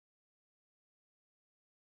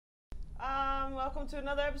Welcome to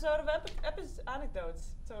another episode of AnecDotes.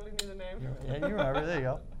 Totally knew the name. Yeah, you remember. There you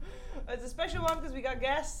go. It's a special one because we got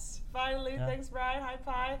guests, finally. Yeah. Thanks, Brian. Hi,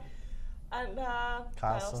 Pie. And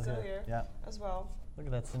Kyle's still here as well. Look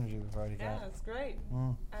at that synergy we've already got. Yeah, that's great.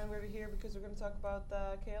 And we're here because we're going to talk about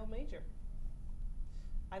the KL Major.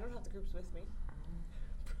 I don't have the groups with me.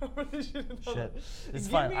 Probably shouldn't know Shit. that. It's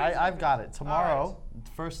Give fine. me I've got it. Tomorrow, Alright.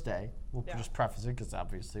 first day, we'll Yeah. just preface it because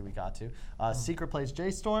obviously we got to. Secret plays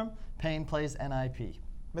J-Storm, Pain plays NIP.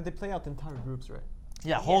 But they play out the entire groups, right?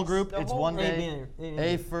 Yeah, whole Yes, group. the It's whole one group. day.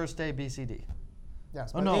 A, A first day, B, C, D.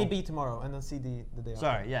 Yes, Oh, but no. A, B tomorrow, and then C, D the day after.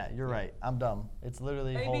 Sorry, yeah, you're right. I'm dumb. It's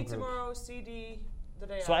literally whole AB group. tomorrow, CD the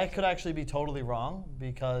day So after. I could actually be totally wrong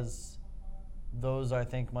because those I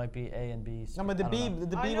think might be A and B. No, but the I don't B, know.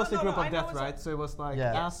 the I B know, was the no, group no, I of know death, it's right? So it was like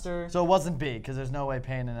Yeah. Aster. So it wasn't B because there's no way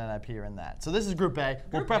Pain and NIP are in that. So this is Group A.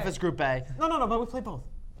 We'll Group preface A. Group A. No, but we play both.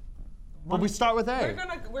 But we start with We're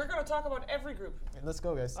A. gonna talk about every group. Let's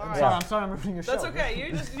go, guys. All I'm right. sorry, I'm sorry, I'm ruining your That's show. okay.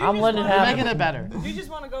 You just I'm letting it You're happen. making it better. You just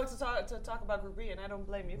want to go to talk about Group B, and I don't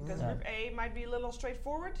blame you because Yeah. Group A might be a little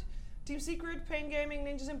straightforward. Team Secret, Pain Gaming,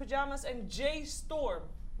 Ninjas in Pajamas, and J Storm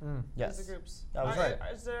Yes. is the groups. That was right.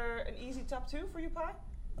 Is there an easy top two for you, Pi?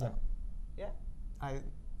 No. Yeah. It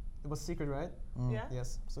was Secret, right? Yeah.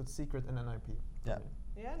 Yes. So it's Secret and NIP. Yeah.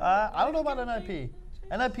 Yeah. I don't know about NIP.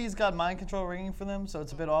 NIP's got mind control ringing for them, so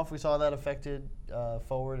it's a bit off. We saw that affected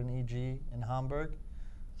Forward and EG in Hamburg.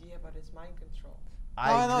 Yeah, but it's mind control.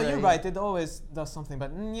 No, you're agree. right. It always does something,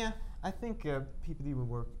 but yeah, I think PPD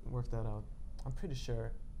will work that out. I'm pretty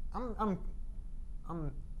sure. I'm.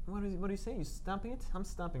 What do you say? You stamping it? I'm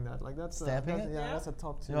stamping that. Like that's Stamping it? Yeah, Yeah. that's a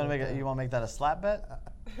top two. You want to right make it? there. You want to make that a slap bet?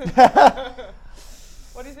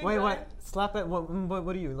 What do you think? Wait, Brian? what? Slap it?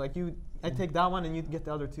 What do you like? I take that one and you get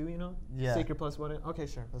the other two. You know? Yeah. Secret plus what? Okay,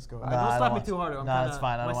 sure. Let's go. No, don't I slap don't me want too to. hard. No, it's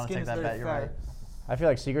fine. I don't want to take that bet. You're right. I feel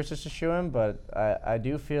like Secret's just a shoo-in, but I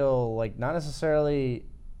do feel like not necessarily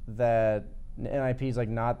that NIP is like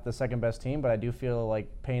not the second best team, but I do feel like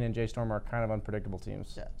Pain and J-Storm are kind of unpredictable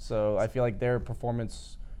teams. Yeah. So I feel like their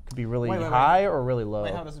performance could be really Wait. high or really low.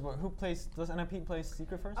 Wait, how does it work? Who plays? Does NIP play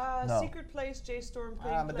Secret first? No. Secret plays J Storm,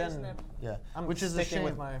 Pain but plays then- NIP. Yeah. I'm Which is a sticking shame.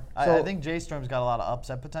 with my. I So- think J-Storm's got a lot of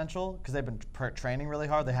upset potential because they've been training really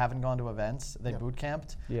hard. They haven't gone to events. They Yep. boot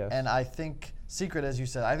camped. Yes. And I think Secret, as you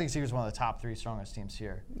said, I think Secret's one of the top 3 strongest teams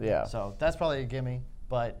here. Yeah. So that's probably a gimme,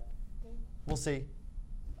 but we'll see.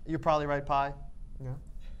 You're probably right, Pi. Yeah.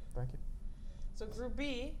 Thank you. So Group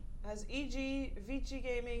B has EG, Vici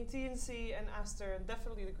Gaming, TNC, and Aster, and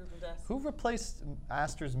definitely the group of death. Who replaced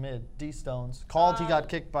Aster's mid? D-Stones. Called, he got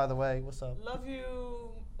kicked, by the way. What's up? Love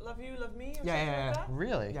you, love me, or Yeah, something yeah. like that?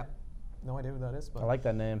 Really? Yeah. No idea who that is, but I like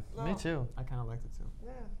that name. No. Me too. I kind of liked it too.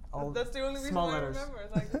 Yeah. All That's the only reason small why letters. I remember.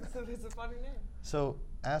 It's like it's a funny name. So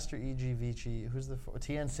Aster, EG, Vici. Who's the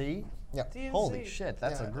TNC? Yeah. TNC. Holy shit,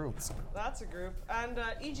 that's Yeah. a group. That's a group. And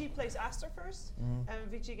EG plays Aster first, and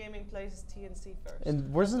Vici Gaming plays TNC first.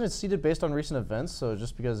 And wasn't it seeded based on recent events? So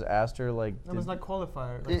just because Aster like It was like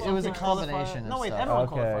qualifier. It was a qualifier. combination No, of wait, stuff. everyone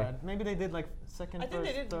Okay. qualified. Maybe they did like second, I think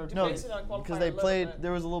first, they did third. do No, base it on qualifier because a they little played. bit.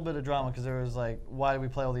 There was a little bit of drama because there was like, why do we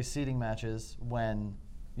play all these seeding matches when,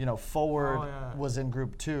 Forward Oh, yeah. was in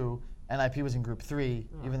Group 2, NIP was in Group 3,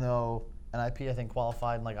 Yeah. even though NIP I think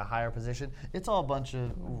qualified in like a higher position. It's all a bunch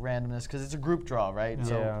of randomness because it's a group draw, right? Yeah.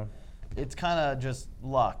 So it's kind of just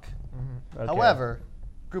luck. Okay. However,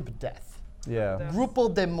 Group of Death, Yeah. Death.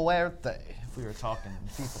 Grupo de Muerte, if we were talking in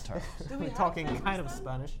FIFA terms. Do we We're have talking favorites kind of then?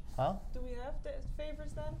 Spanish. Huh? Do we have the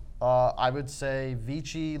favorites then? I would say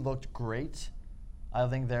Vici looked great. I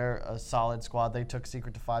think they're a solid squad. They took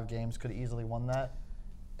Secret to 5 games, could have easily won that.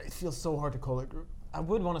 It feels so hard to call it group. I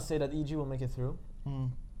would want to say that EG will make it through,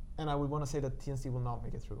 and I would want to say that TNC will not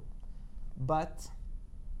make it through. But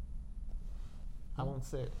I won't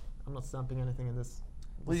say it. I'm not stamping anything in this.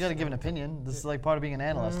 Well, you got to give an opinion. This is like part of being an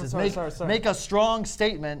analyst. is sorry, make, sorry. make a strong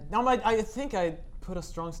statement. No, I think I put a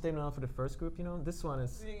strong statement out for the first group. This one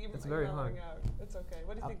is it's very hard. Out. It's okay.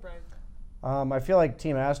 What do you think, Brian? I feel like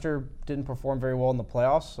Team Aster didn't perform very well in the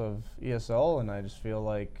playoffs of ESL, and I just feel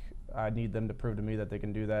like I need them to prove to me that they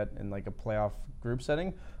can do that in like a playoff group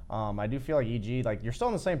setting. I do feel like EG, like you're still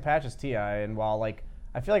in the same patch as TI, and while like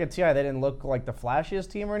I feel like at TI they didn't look like the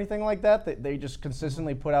flashiest team or anything like that, they just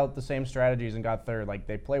consistently put out the same strategies and got third. Like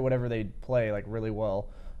they play whatever they play like really well,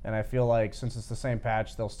 and I feel like since it's the same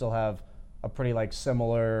patch, they'll still have a pretty like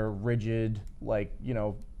similar, rigid, like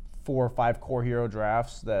 4 or 5 core hero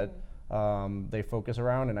drafts that they focus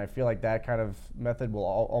around, and I feel like that kind of method will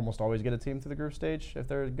almost always get a team to the group stage if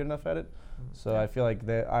they're good enough at it. So I feel like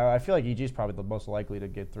EG is probably the most likely to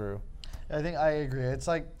get through. I think I agree. It's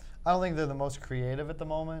like I don't think they're the most creative at the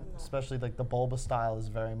moment, especially like the Bulba style is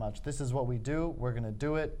very much, this is what we do, we're going to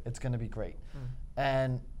do it, it's going to be great.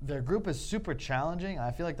 And their group is super challenging.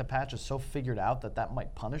 I feel like the patch is so figured out that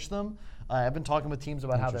might punish them. I've been talking with teams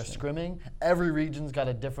about how they're scrimming. Every region's got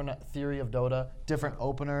a different theory of Dota, different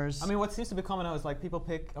openers. I mean, what seems to be common now is like people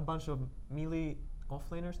pick a bunch of melee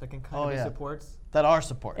offlaners that can kind of be supports. That are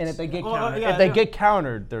supports. And if they get countered, get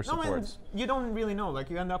countered, they're supports. You don't really know. Like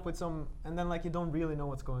you end up with some, and then like you don't really know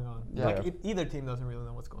what's going on. Yeah. Like either team doesn't really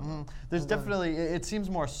know what's going on. There's definitely, it seems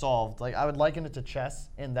more solved. Like I would liken it to chess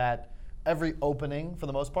in that every opening, for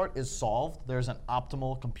the most part, is solved. There's an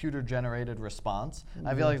optimal computer-generated response.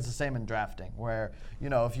 I feel like it's the same in drafting, where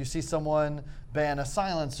if you see someone ban a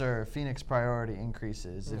silencer, Phoenix priority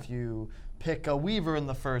increases. If you pick a Weaver in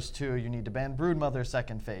the first 2, you need to ban Broodmother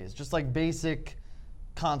second phase. Just like basic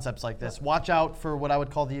concepts like this. Watch out for what I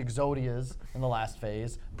would call the Exodias in the last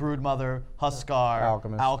phase. Broodmother,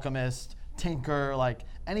 Huskar, Alchemist, Tinker, like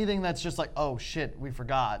anything that's just like, oh shit, we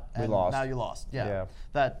forgot, and now you lost. Yeah.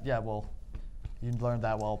 Well, you learned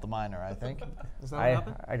that well at the minor, I think. Is that what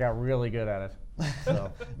happened? I got really good at it.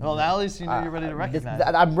 So. Well, now at least you know you're ready to recognize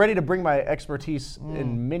it. I'm ready to bring my expertise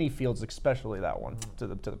in mini fields, especially that one, to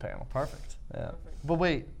the panel. Perfect. Yeah. But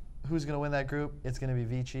wait, who's gonna win that group? It's gonna be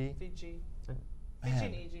Vici. Vici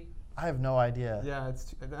and EG. I have no idea. Yeah,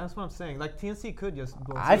 that's what I'm saying. Like TNC could just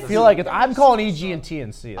blow I feel like I'm calling EG and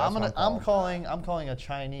TNC. I'm calling a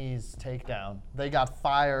Chinese takedown. They got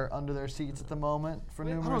fire under their seats at the moment for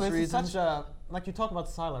numerous reasons. It's such a, like you talk about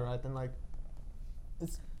Sylar, right? And like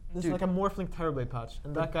it's like a Morphling Terrorblade patch,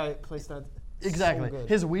 and that guy plays that. Exactly. So good.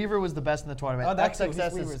 His Weaver was the best in the tournament. Oh, that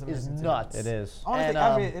XXS is nuts. It is.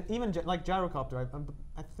 Honestly, even like Gyrocopter,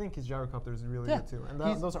 I think his Gyrocopter is really good too. And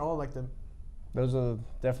those are all like the. Those are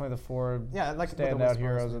definitely the 4 standout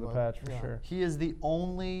heroes of the patch for sure. He is the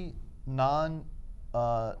only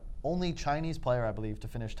only Chinese player, I believe, to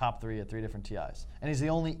finish top 3 at 3 different TIs. And he's the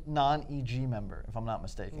only non-EG member, if I'm not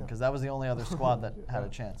mistaken, because that was the only other squad that had a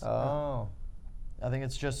chance. Oh. I think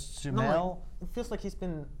it's just Sumail. No, it feels like he's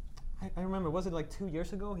been, I remember, was it like 2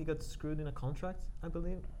 years ago he got screwed in a contract, I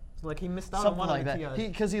believe? So like he missed out on one like of the that. TIs.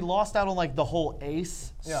 Because he lost out on like the whole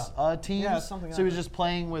ace teams. Yeah, something so he was like just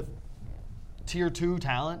playing with tier 2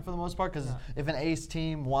 talent for the most part, because if an ace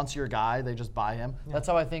team wants your guy, they just buy him. That's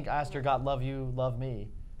how I think Aster got Love You, Love Me.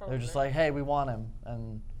 They're just like, hey, we want him,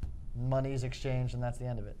 and money's exchanged, and that's the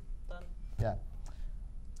end of it. Done. Yeah.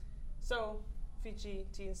 So, Vici,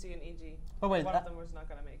 TNC, and EG. Oh wait, one of them was not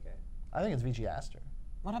going to make it. I think it's VG Aster.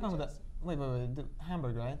 What happened with that? Wait, the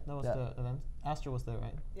Hamburg, right? That was the event. Aster was there,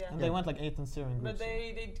 right? Yeah. And they went like 8th and 0 in But groups.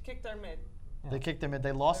 they kicked their mid. They kicked their mid.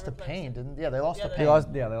 They lost to Pain, didn't they? Yeah, they lost to Pain. They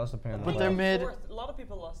lost to Pain. But their mid. A lot of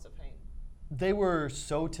people lost to Pain. They were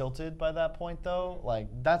so tilted by that point, though. Like,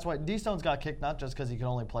 that's why D-Stones got kicked, not just because he could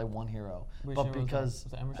only play one hero, but because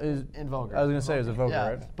Invoker. I was gonna say it was Invoker,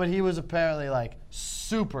 right? But he was apparently like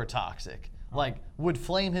super toxic. Like, would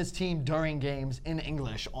flame his team during games in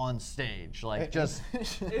English on stage. Like, just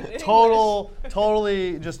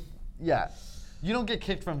totally just, yeah. You don't get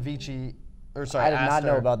kicked from Vici, or sorry, I did not Aster.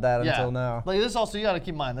 know about that until now. Like, this also, you got to keep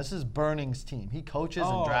in mind, this is Burning's team. He coaches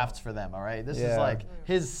and drafts for them, all right? This is like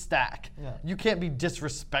his stack. Yeah. You can't be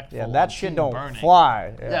disrespectful. Yeah, that of shit Team don't Burning.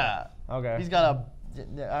 fly. Yeah. Okay. He's got a,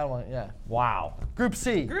 I don't want, Wow. Group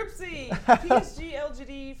C. Group C, PSG,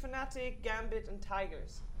 LGD, Fnatic, Gambit, and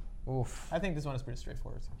Tigers. Oof. I think this one is pretty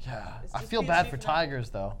straightforward. Yeah. It's I just feel bad PSG for Fnatic. Tigers,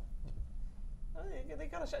 though. Oh, they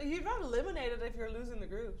got a shot. You're not eliminated if you're losing the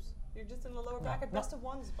groups. You're just in the lower bracket. Best of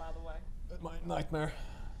ones, by the way. My nightmare.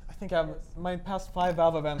 I think my past 5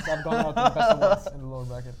 Valve events, I've gone out to the best of ones in the lower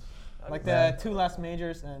bracket. Like the 2 last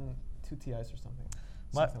majors and 2 TIs or something.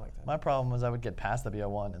 Something like that. My problem was I would get past the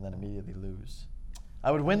BO1 and then immediately lose.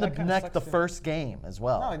 I would win That kinda sucks the too. first game as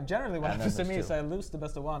well. No, generally what And happens to then me there's is I lose the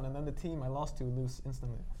best of 1, and then the team I lost to lose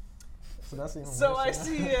instantly. So that's even So worse. I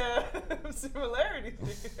see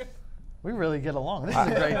similarities here. We really get along. This is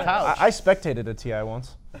a great couch. I spectated a TI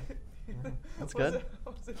once. That's good.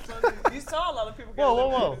 Was it funny? You saw a lot of people get Whoa.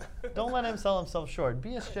 eliminated. Don't let him sell himself short.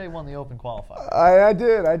 BSJ won the open qualifier.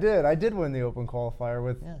 I did win the open qualifier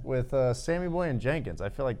with Sammy Boy and Jenkins. I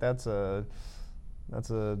feel like that's a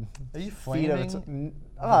Are you feat of its. flaming?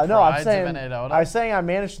 No, I'm prides of saying AnecDotes? I'm saying I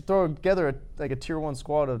managed to throw together a tier 1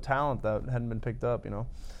 squad of talent that hadn't been picked up.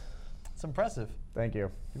 It's impressive. Thank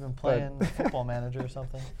you. You've been playing Football Manager or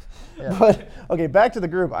something. Yeah. But okay, back to the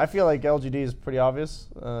group. I feel like LGD is pretty obvious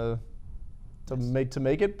to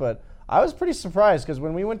make it, but I was pretty surprised because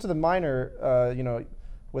when we went to the minor,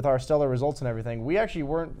 with our stellar results and everything, we actually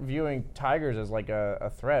weren't viewing Tigers as like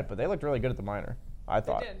a threat, but they looked really good at the minor. I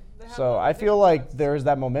thought. did. They had So a I feel different like stats. there's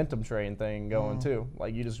that momentum train thing going too.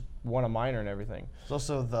 Like you just won a minor and everything. It's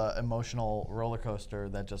also the emotional roller coaster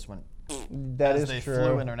that just went That as is they true.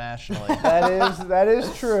 flew internationally. that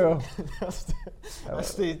is true.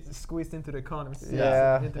 As they squeezed into the economy.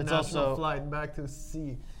 Yeah. It's International also- flight back to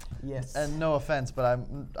sea. Yes. And no offense, but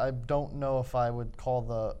I don't know if I would call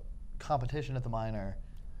the competition at the minor.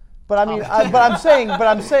 But I mean, I'm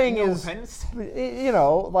saying no is, offense. you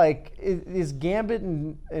know, like is Gambit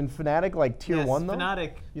and Fnatic like tier Yes, 1 though?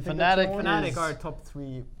 Fnatic. You think Fnatic they're tier one? Fnatic is are top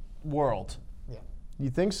 3. World. Yeah. You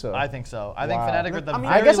think so? I think so. I think Wow. Fnatic are the I mean,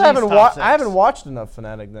 very I guess least top I haven't 6. watched enough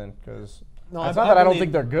Fnatic then, because No, it's not that I don't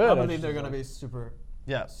think they're good. I I believe just- they're gonna be super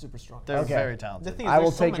Yeah, strong. they're Okay. very The talented. thing is, I will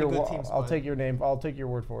there's so take many your good teams, I'll but, take your name. I'll take your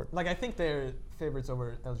word for it. Like I think they're favorites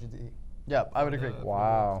over LGD. Yeah, I would agree.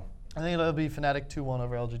 Wow. I think it'll be Fnatic 2-1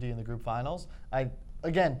 over LGD in the group finals.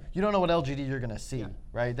 Again, you don't know what LGD you're gonna see, Yeah.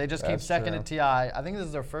 right? They just came That's second true. at TI. I think this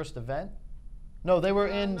is their first event. No, they were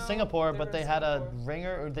in No, Singapore, they but were they in had a Singapore.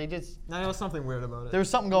 ringer, or they just No, there was something weird about it. there was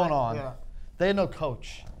something going on. Yeah. They had no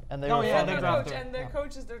coach, and they Oh, were yeah, from they Their drafted. coach, and their Yeah.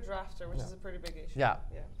 coach is their drafter, which Yeah. is a pretty big issue. Yeah.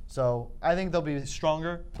 Yeah. So I think they'll be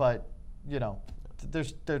stronger, but you know,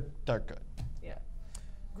 they're good. Yeah.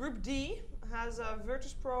 Group D has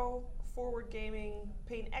Virtus.pro, Forward Gaming,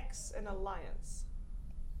 Pain X, and Alliance.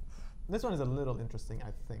 This one is a little interesting,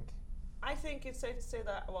 I think. I think it's safe to say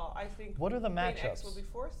that. Well, I think. What are the Pain X matchups? will be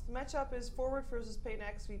fourth. Matchup is Forward versus Pain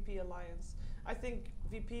X, VP Alliance. I think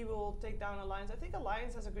VP will take down Alliance. I think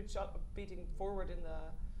Alliance has a good shot of beating Forward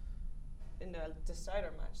in the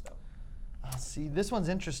decider match, though. See, this one's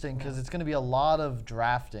interesting because it's going to be a lot of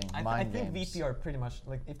drafting, I mind think games. VP are pretty much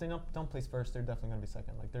like if they don't place first, they're definitely gonna be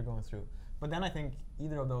second. Like they're going through. But then I think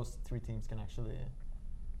either of those 3 teams can actually.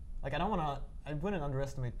 Like I wouldn't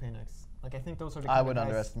underestimate Paynex. Like I think those are the. I kind would of guys,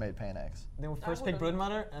 underestimate Pain X. They would I first pick wouldn't.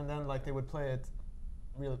 Broodmother and then like they would play it,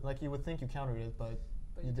 real like you would think you countered it, but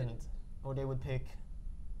you didn't. Or they would pick.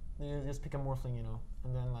 They would just pick a Morphling, you know,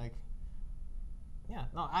 and then like. Yeah,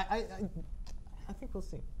 no, I think we'll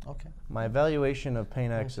see. Okay. My evaluation of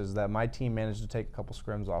Pain X is that my team managed to take a couple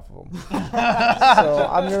scrims off of them. So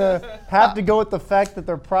I'm gonna have to go with the fact that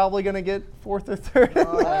they're probably gonna get 4th or 3rd.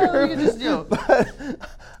 Well, you just,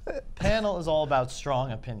 panel is all about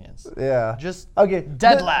strong opinions. Yeah. Just Okay.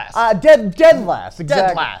 dead last. Dead last.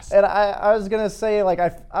 Exactly. last. And I was gonna say like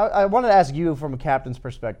I wanted to ask you from a captain's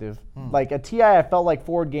perspective. Like at TI, I felt like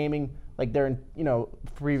Forward Gaming, like they're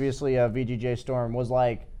previously VGJ Storm was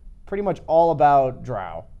like pretty much all about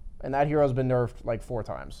Drow, and that hero's been nerfed like 4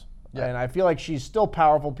 times. Yeah. And I feel like she's still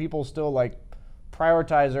powerful. People still like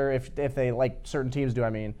prioritize her if they like certain teams do. I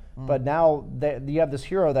mean, but now you have this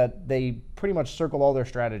hero that they pretty much circle all their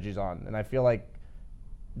strategies on, and I feel like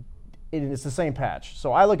it's the same patch.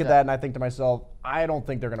 So I look at Yeah. that and I think to myself, I don't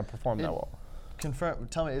think they're going to perform that well. Confirm.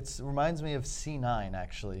 Tell me. It reminds me of C9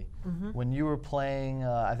 actually. Mm-hmm. When you were playing,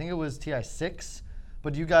 I think it was TI 6,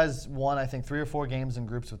 but you guys won I think 3 or 4 games in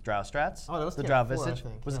groups with Drow strats. Oh, that was the TI Drow 4, I Visage.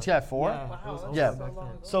 think. Was it Yeah. TI 4? Yeah. Wow, it was that's also Yeah. so back long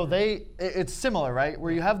then. ago. So it's similar, right?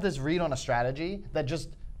 Where you have this read on a strategy that just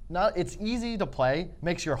it's easy to play,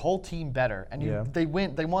 makes your whole team better, and Yeah. they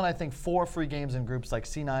won I think 4 free games in groups. Like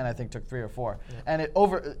C9 I think took 3 or 4, and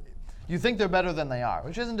you think they're better than they are,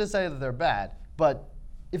 which isn't to say that they're bad, but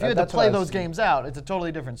if you had to That's what play I was those seeing. games out, it's a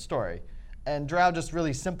totally different story. And Drow just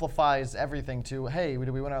really simplifies everything to, hey, did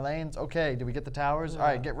we win our lanes? Okay, did we get the towers? All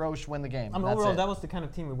right, get Roche, win the game. I mean, That's overall, it. that was the kind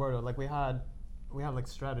of team we were. Like we had like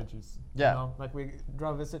strategies. Yeah. You know? Like we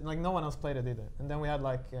Drow Visit, like no one else played it either. And then we had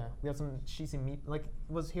like we had some cheesy meat. Like it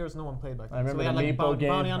was heroes no one played back then. I remember so we the had, like, Meepo game.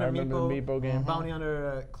 Bounty I under remember the Meepo, Meepo game. Bounty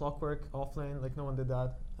under Clockwork offlane. Like no one did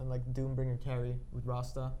that. And like Doombringer carry with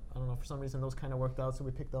Rasta. I don't know, for some reason those kind of worked out, so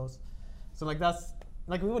we picked those. So like that's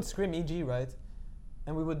like we would scrim EG, right?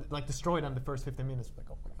 And we would like destroy them the first 15 minutes. Like,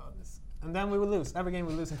 oh my god, this. And then we would lose. Every game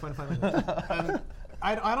we lose in 25 minutes. And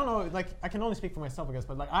I don't know, like I can only speak for myself, I guess,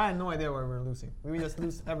 but like I had no idea where we were losing. We would just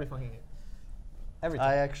lose every fucking game. Every time.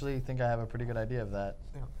 I actually think I have a pretty good idea of that.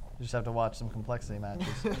 Yeah. You just have to watch some complexity matches.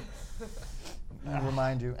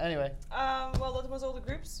 Remind you. Anyway, Well, that was all the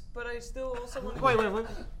groups, but I still also want to. Wait, what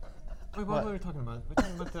What? were we talking about? We're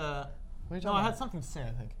talking about what are you no, talking I about? had something to say, I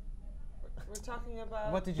think. We're talking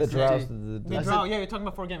about. What did you The say? Drows. The I Drow, said- yeah, you're talking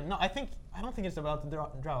about 4 games. No, I don't think it's about the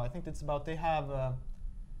Drow. I think it's about they have,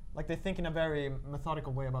 like they think in a very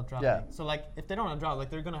methodical way about drafting. Yeah. So like if they don't have Drow, like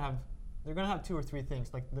they're gonna have 2 or 3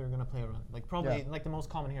 things like they're gonna play around. Like probably Yeah. like the most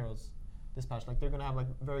common heroes this patch. Like they're gonna have like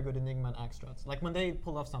very good Enigma and Axe strats. Like when they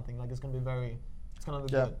pull off something, like it's gonna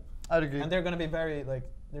look Yeah, good. I'd agree. And they're gonna be very like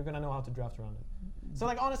they're gonna know how to draft around it. So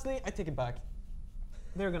like honestly, I take it back.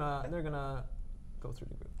 They're gonna go through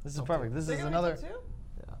the group. This is Top perfect. two. This They're is gonna be another. top two?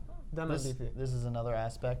 Yeah. Then MVP. This is another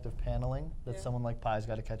aspect of paneling that Yeah. someone like Pie's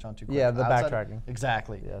got to catch on to quick. Yeah, the Outside- backtracking.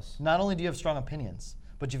 Exactly. Yes. Not only do you have strong opinions,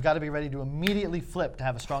 but you've got to be ready to immediately flip to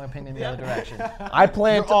have a strong opinion in the other direction. I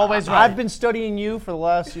plan. You're always right. I've been studying you for the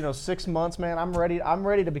last 6 months, man. I'm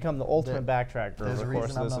ready to become the ultimate backtracker There's over a the course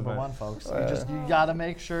reason of I'm this number event. one, folks. You got to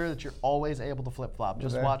make sure that you're always able to flip flop.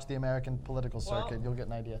 Just Okay. watch the American political circuit. Well, You'll get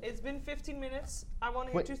an idea. It's been 15 minutes. I want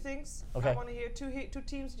to hear Wait. two things. Okay. I want to hear two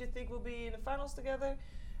teams that you think will be in the finals together.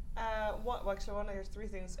 Actually, I want to hear three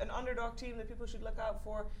things. An underdog team that people should look out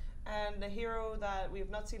for, and a hero that we have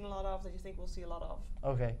not seen a lot of that you think we'll see a lot of.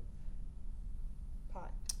 Okay. Pie.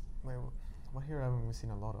 Wait, what hero haven't we seen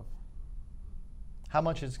a lot of? How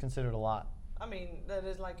much is considered a lot? I mean, that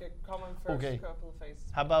is like a common first Okay. couple of phases.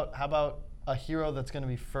 How about a hero that's going to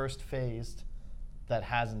be first phased that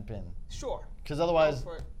hasn't been? Sure. Because otherwise,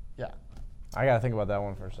 Go for it. yeah. I gotta think about that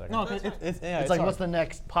one for a second. No, That's it's It's like, hard. what's the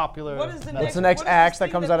next popular? What is the meta- next? the next what is axe this that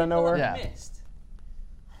thing comes out of people nowhere? have Yeah. missed?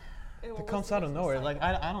 It what's comes the out of next nowhere. cycle? Like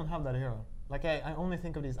I don't have that hero. Like I only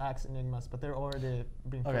think of these axe enigmas, but they're already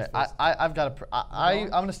being Okay, first. I've got a. I'm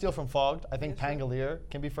going to steal from Fogged. I think Yeah, sure. Pangolier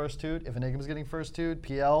can be first two'd. If Enigma's getting first two'd,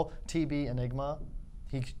 PL, TB, Enigma,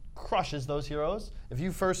 he crushes those heroes. If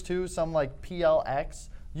you first two some like PLX,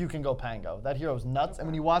 you can go Pango. That hero's nuts. And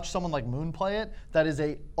when you watch someone like Moon play it, that is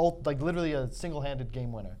literally a single-handed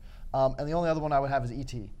game winner. And the only other one I would have is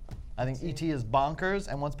ET. I think ET is bonkers,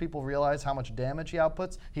 and once people realize how much damage he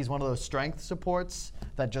outputs, he's one of those strength supports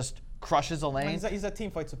that just crushes a lane. He's a team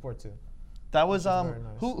fight support too. That was Which is very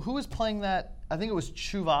nice. who was playing that? I think it was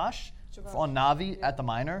Chuvash Chuvash. on Navi Yeah. at the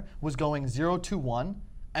minor was going 0-2-1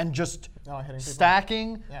 and just Hitting people.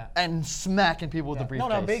 stacking Yeah. and smacking people with the briefcase.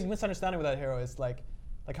 No, big misunderstanding with that hero is like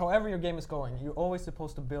however your game is going, you're always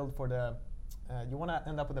supposed to build for the. You want to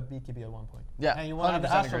end up with a BKB at one point. Yeah, And you want to have the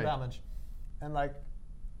 100% astral agree. damage,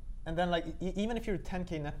 and then even if you're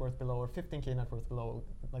 10k net worth below or 15k net worth below,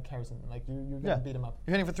 like Harrison, like you're gonna beat him up.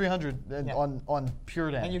 You're hitting for 300 Yeah. on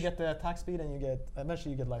pure damage. And you get the attack speed, and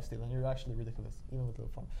eventually you get lifesteal, and you're actually ridiculous, even with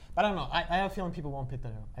little fun. But I don't know. I have a feeling people won't pick that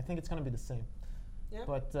hero. I think it's gonna be the same. Yeah.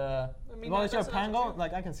 But I mean, as long as you that's have an option Pango, too.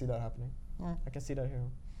 like I can see that happening. Mm. I can see that hero.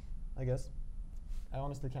 I guess. I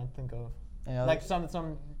honestly can't think of Yeah, like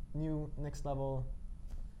some new next level.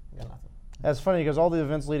 I got nothing. That's funny because all the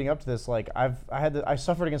events leading up to this, like I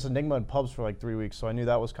suffered against Enigma in pubs for like 3 weeks, so I knew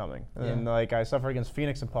that was coming. And then like I suffered against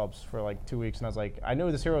Phoenix in pubs for like 2 weeks, and I was like, I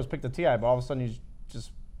knew this hero was picked the TI, but all of a sudden he's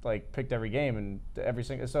just like picked every game and every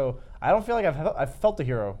single. So I don't feel like I've felt the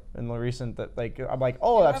hero in the recent that like I'm like,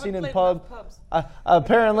 oh, You I've haven't seen it in played pub. enough pubs.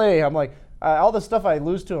 Apparently, I'm like all the stuff I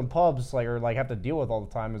lose to in pubs, like or like have to deal with all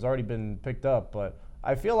the time, has already been picked up. But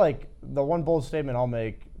I feel like the one bold statement I'll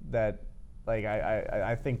make that like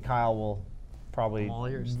I think Kyle will probably I'm all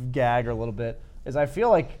ears. gag a little bit is I feel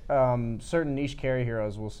like certain niche carry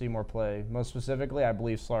heroes will see more play. Most specifically, I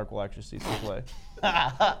believe Slark will actually see some play.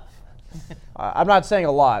 I'm not saying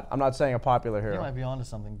a lot. I'm not saying a popular You hero. might be onto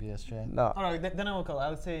something, BSJ. No. All right, then I will call. I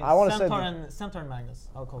would say I wanna say Centaur and Magnus.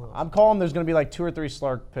 I'll call those. I'm calling there's going to be like 2 or 3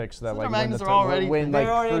 Slark picks that Centaur like Magnus win, are already- win they like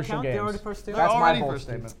already crucial count? games. They're already first two? That's They're my already bold first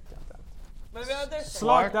two. statement. Maybe there's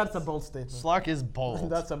Slark, that's a bold statement. Slark is bold.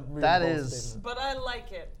 That's a really That bold is- statement. But I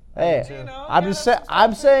like it. Hey, You know, I'm yeah, just that's saying.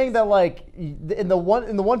 I'm some saying things. that like in the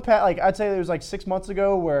one pack, like I'd say it was like 6 months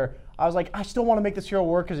ago where I was like, I still want to make this hero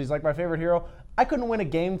work because he's like my favorite hero. I couldn't win a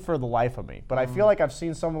game for the life of me, but I feel like I've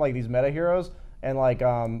seen some like these meta heroes, and like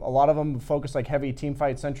a lot of them focus like heavy team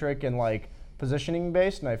fight centric and like positioning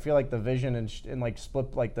based, and I feel like the vision and like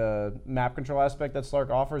split like the map control aspect that Slark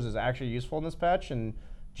offers is actually useful in this patch. And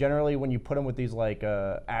generally, when you put him with these like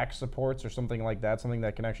axe supports or something like that, something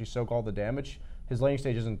that can actually soak all the damage, his laning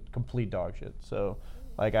stage isn't complete dog shit. So,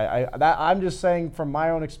 like I'm just saying from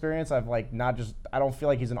my own experience, I've like not just I don't feel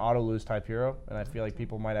like he's an auto lose type hero, and I feel like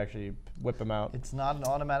people might actually whip him out. It's not an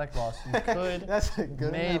automatic loss. You could That's a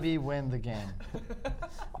good maybe win the game.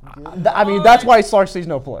 I mean, that's why Slark sees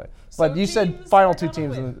no play. So But you said teams final are 2 gonna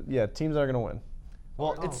teams, win. and yeah, teams are gonna win.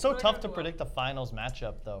 Well, Oh. it's so They're tough gonna to win. predict the finals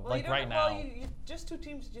matchup though. Well, like you don't- right well, now. you just two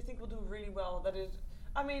teams that you think will do really well. That is,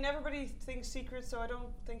 I mean, everybody thinks Secret, so I don't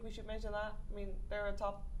think we should mention that. I mean, they're a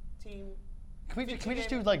top team. Can we just Feature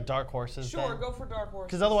do game. like dark horses? Sure, go for Dark Horses.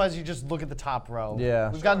 Because otherwise you just look at the top row. Yeah.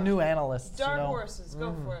 We've got Sure. new analysts. Dark you know? Horses,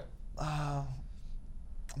 go for it.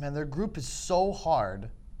 Man, their group is so hard,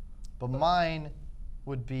 but mine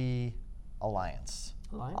would be Alliance.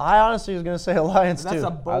 Alliance? I honestly was gonna say Alliance That's too.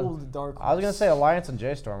 a bold dark horse. I was gonna say Alliance and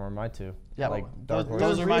J-Storm are my two. Yeah, like those- dark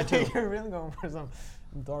those horses. are mine too. You're really going for some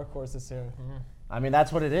dark horses here. I mean,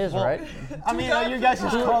 that's what it is, Well, right? I mean, dark you guys for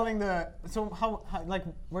just dark. calling the. So how like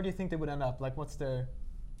where do you think they would end up? Like, what's their?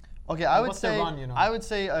 Okay, I would What's their say run, you know? I would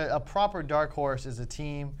say a proper dark horse is a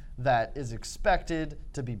team that is expected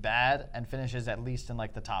to be bad and finishes at least in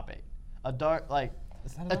like the top 8. A dark like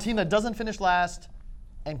Is that a enough? team that doesn't finish last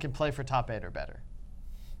and can play for top 8 or better.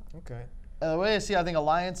 Okay. The way I see, I think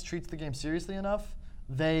Alliance treats the game seriously enough.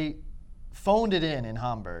 They phoned it in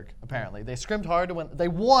Hamburg. Apparently, they scrimmed hard to win. They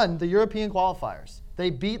won the European qualifiers. They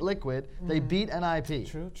beat Liquid. They beat NIP.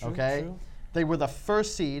 True, Okay, true. they were the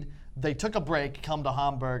first seed. They took a break, come to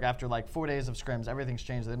Hamburg after like 4 days of scrims. Everything's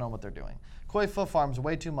changed. They know what they're doing. Koifa farms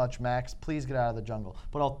way too much. Max, please get out of the jungle.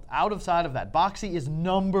 But outside of that, Boxy is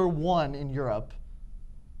number 1 in Europe.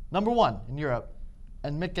 Number 1 in Europe,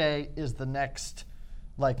 and Mickey is the next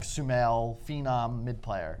like Sumail phenom mid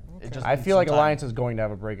player. It just I needs feel some like time. Alliance is going to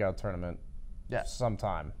have a breakout tournament Yeah.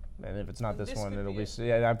 sometime. And if it's not And this this one, could it'll be be.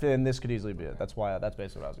 Yeah, and this could easily be it. That's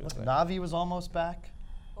basically what I was going to say. Navi was almost back.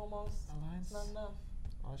 Almost. Alliance? Not enough.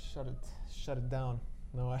 I'll shut it down.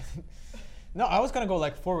 No, I was gonna go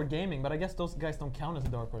like forward gaming, but I guess those guys don't count as a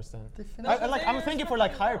dark horse then. They No, finished- but I'm they're thinking for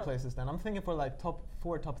like higher expecting places then. I'm thinking for like top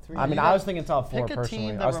 4, top 3. I mean, You I gotta was thinking top 4 Pick a personally.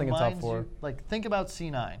 team I that was thinking top reminds 4. you, like think about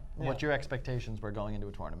C9 and what Yeah. your expectations were going into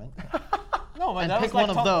a tournament, no, but and that pick was like one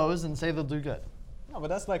of top, those and say they'll do good. No, but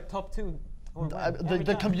that's like top 2. Or one The every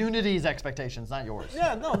time. community's expectations, not yours.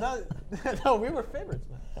 Yeah, no, no, we were favorites,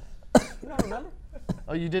 man. You don't remember?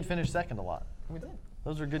 Oh, you did finish second a lot. We did.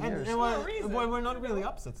 Those were good years. And For a reason. we're not really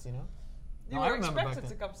upsets, you know. You No, I were remember back expected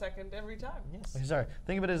to then. come second every time. Yes. Okay, sorry.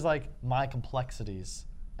 Think of it as like my complexities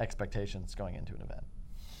expectations going into an event.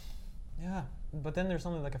 Yeah, but then there's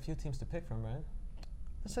only like a few teams to pick from, right?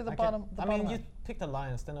 Let's say the I bottom. can- The I bottom mean, you half. picked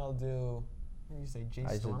Alliance, then I'll do. What did you say, J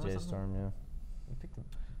I Storm said or J something? Storm, yeah. You picked the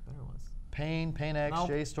better ones. Pain X, Nope.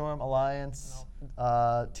 J-Storm, Alliance,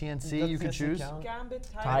 TNC. Does You can TNC choose count? Gambit,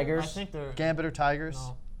 Tigers. I think they're. Gambit or Tigers,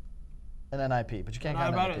 No. and NIP. But you can't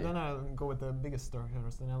Then count I'd NIP. then I'll go with the biggest star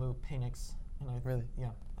heroes. Then I'll do Painix. And Really?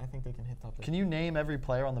 Yeah, I think they can hit top 8. Can you name every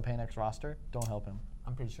player on the Pain X roster? Don't help him.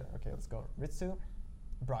 I'm pretty sure. Okay, let's go. Ritsu,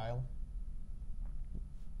 Bryle.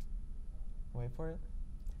 Wait for it.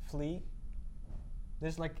 Flea.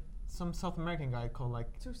 There's like some South American guy called like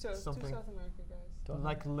two South American guys. Don't-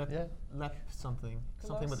 like Yeah. Lep something.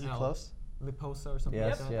 Something with Close. L. Close. Liposa or something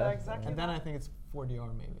Yes, like that. yeah. Exactly. And then I think it's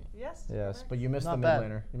 4DR maybe. Yes. Yes, correct. but you missed Not the mid bad.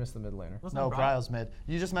 laner. You missed the mid laner. Wasn't No, it Bryle? Bryle's mid.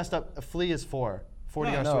 You just messed up. Flea is 4.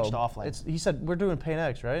 40 Yeah. are No, switched to offlane. he said we're doing Pain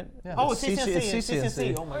X, right? Yeah. Oh, It's CCNC. it's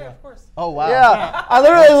CCNC. Oh Oh my yeah, god. of course. Oh wow. Yeah, I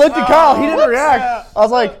literally looked at Kyle. He didn't whoops. react. I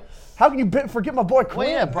was like, how can you forget my boy Well, Quinn?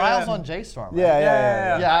 yeah, Bryle's on J-Storm. Right? Yeah,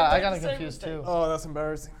 Yeah. Yeah, I I did got the same confused mistake. too. Oh, that's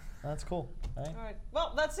embarrassing. That's cool. Hey. All right.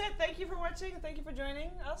 Well, that's it. Thank you for watching. And thank you for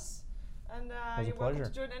joining us. And was a you're welcome pleasure.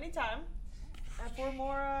 to join anytime. And for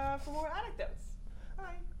more anecdotes.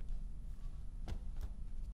 Bye.